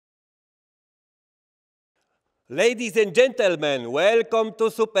Ladies and gentlemen, welcome to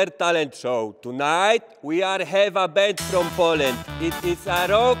Super Talent Show. Tonight we have a band from Poland. It is a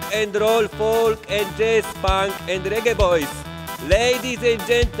rock and roll, folk and jazz, punk and reggae boys. Ladies and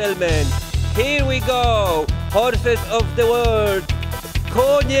gentlemen, here we go. Horses of the world.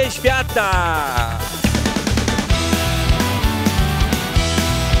 Koniec Świata.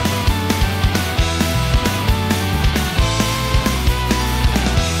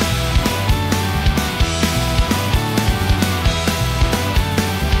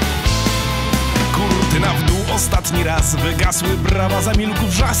 Ostatni raz wygasły brawa, zamilkł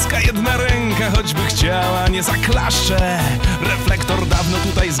wrzaska jedna ręka, choćby chciała, nie zaklaszcze. Reflektor dawno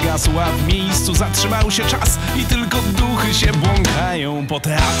tutaj zgasł, a w miejscu zatrzymał się czas i tylko duchy się błąkają po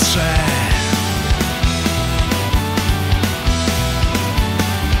teatrze.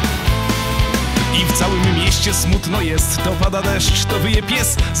 I w całym mieście smutno jest, to pada deszcz, to wyje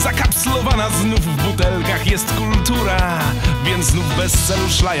pies. Zakapslowana znów w butelkach jest kultura, więc znów bez celu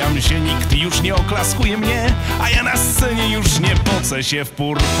szlajam się, nikt już nie oklaskuje mnie, a ja na scenie już nie pocę się w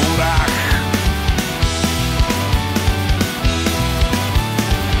purpurach.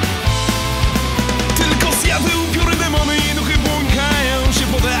 Tylko zjawy, upiory, demony i duchy błąkają się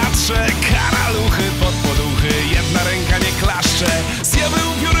po teatrze. Karaluchy pod poduchy, jedna ręka nie klaszcze. Zjawy,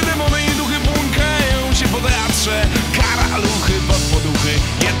 upiory, demony i duchy błąkają się po teatrze. Karaluchy pod poduchy,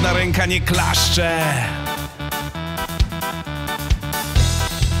 jedna ręka nie klaszcze.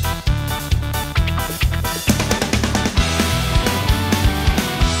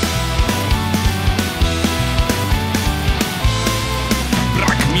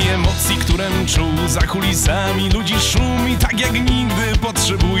 Emocji, którem czuł za kulisami ludzi szum i tak jak nigdy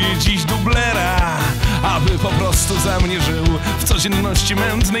potrzebuję dziś dublera, aby po prostu za mnie żył, w codzienności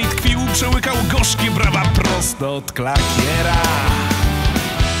mętnej tkwił, przełykał gorzkie brawa prosto od klakiera.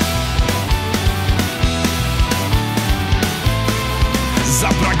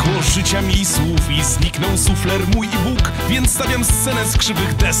 Zabrakło życia mi słów i zniknął sufler mój i Bóg, więc stawiam scenę z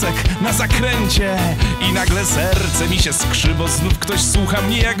krzywych desek na zakręcie i nagle serce mi się skrzy, bo znów ktoś słucha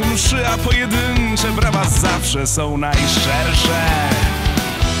mnie jak mszy, a pojedyncze brawa zawsze są najszczersze.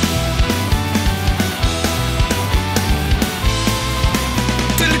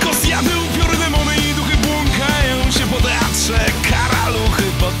 Tylko zjawy, upiory, demony i duchy błąkają się po teatrze. Karaluchy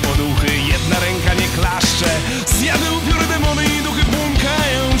pod poduchy, jedna ręka nie klaszcze. Zjawy, upiory, demony i duchy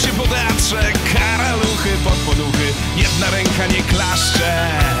błąkają się po teatrze. Karaluchy pod poduchy, jedna ręka nie klaszcze.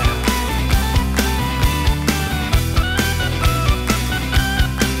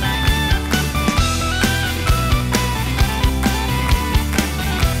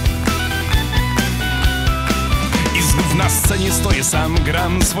 Na scenie stoję sam,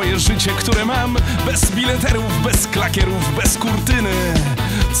 gram swoje życie, które mam, bez bileterów, bez klakierów, bez kurtyny,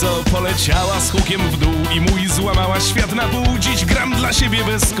 co poleciała z hukiem w dół i mój złamała świat na pół. Dziś gram dla siebie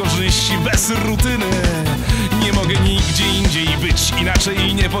bez korzyści, bez rutyny. Nie mogę nigdzie indziej być,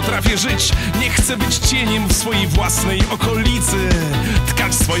 inaczej nie potrafię żyć. Nie chcę być cieniem w swojej własnej okolicy,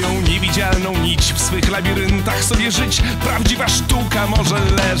 tkać swoją niewidzialną nić, w swych labiryntach sobie żyć. Prawdziwa sztuka może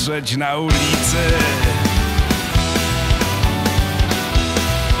leżeć na ulicy.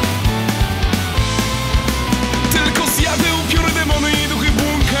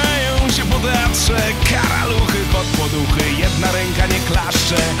 Po teatrze, karaluchy pod poduchy, jedna ręka nie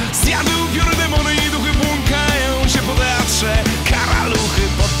klaszcze. Zjawy,